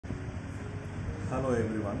Hello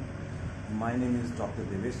everyone, my name is Dr.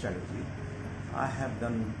 Devesh Chattergee. I have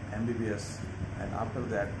done MBBS and after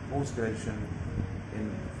that post-graduation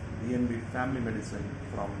in DNB Family Medicine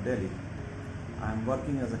from Delhi. I am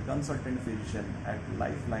working as a consultant physician at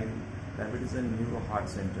Lifeline Diabetes and Neuro Heart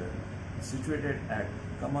Center situated at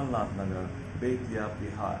Kamalnath Nagar, Bettiah,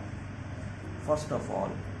 Bihar. First of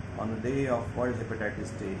all, on the day of World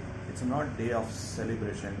Hepatitis Day, it's not day of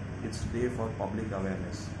celebration, it's day for public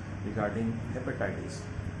awareness regarding hepatitis.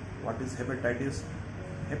 What is hepatitis?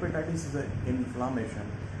 Hepatitis is an inflammation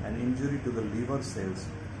and injury to the liver cells.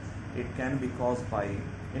 It can be caused by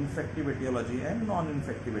infective etiology and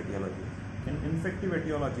non-infective etiology. In infective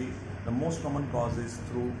etiology, the most common cause is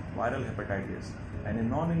through viral hepatitis, and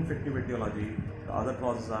in non-infective etiology, the other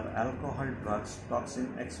causes are alcohol, drugs,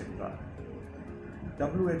 toxin, etc.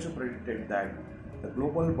 WHO predicted that the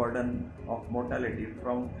global burden of mortality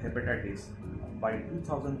from hepatitis by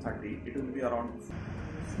 2030 it will be around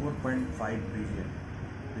 4.5 billion.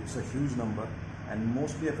 It's a huge number, and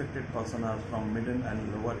mostly affected persons are from middle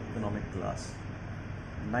and lower economic class.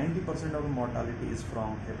 90% of the mortality is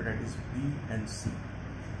from hepatitis B and C.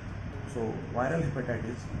 So viral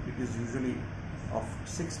hepatitis, it is usually of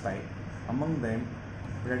 6 types. Among them,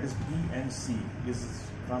 hepatitis B and C is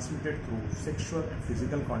transmitted through sexual and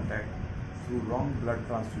physical contact through wrong blood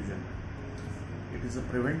transfusion. It is a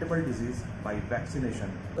preventable disease by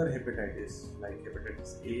vaccination. Other hepatitis like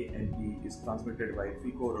hepatitis A and B is transmitted by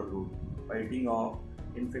fecal-oral route by eating of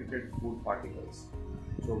infected food particles.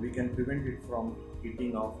 So we can prevent it from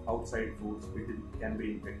eating of outside foods which can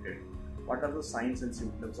be infected. What are the signs and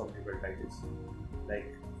symptoms of hepatitis?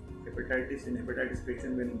 Like hepatitis, in hepatitis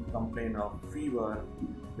patient will complain of fever,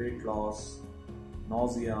 weight loss,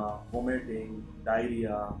 nausea, vomiting,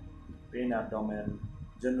 diarrhea, pain abdomen,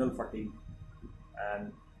 general fatigue,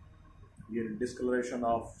 and discoloration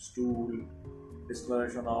of stool,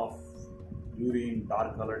 discoloration of urine,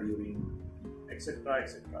 dark colored urine, etc.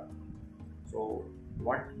 etc. So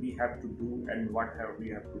what we have to do and what we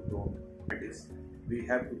have to do is we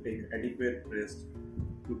have to take adequate rest,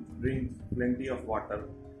 to drink plenty of water,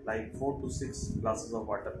 like 4 to 6 glasses of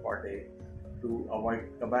water per day, to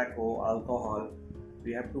avoid tobacco, alcohol.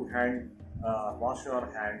 We have to wash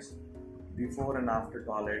our hands before and after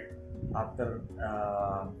toilet,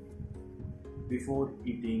 before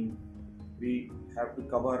eating. We have to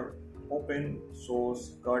cover open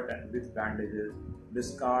sores, cut and with bandages,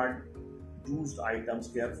 discard used items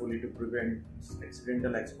carefully to prevent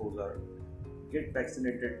accidental exposure, get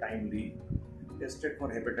vaccinated timely, tested for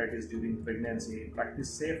hepatitis during pregnancy, practice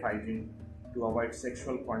safe hygiene to avoid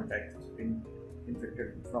sexual contact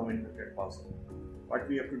from infected person. What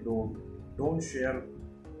we have to do, don't share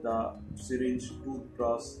the syringe,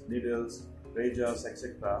 toothbrush, needles, razors,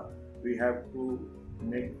 etc. We have to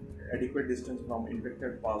make adequate distance from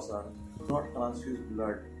infected person. Do not transfuse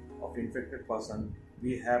blood of infected person.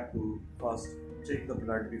 We have to first check the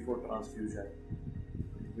blood before transfusion.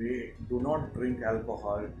 We do not drink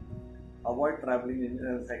alcohol. Avoid traveling in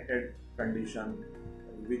an affected condition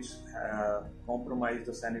which compromise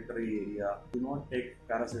the sanitary area. Do not take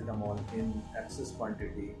paracetamol in excess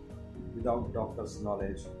quantity without doctor's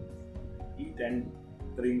knowledge. Eat and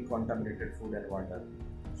drink contaminated food and water.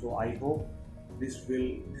 So I hope this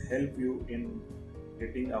will help you in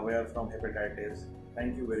getting aware from hepatitis.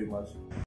 Thank you very much.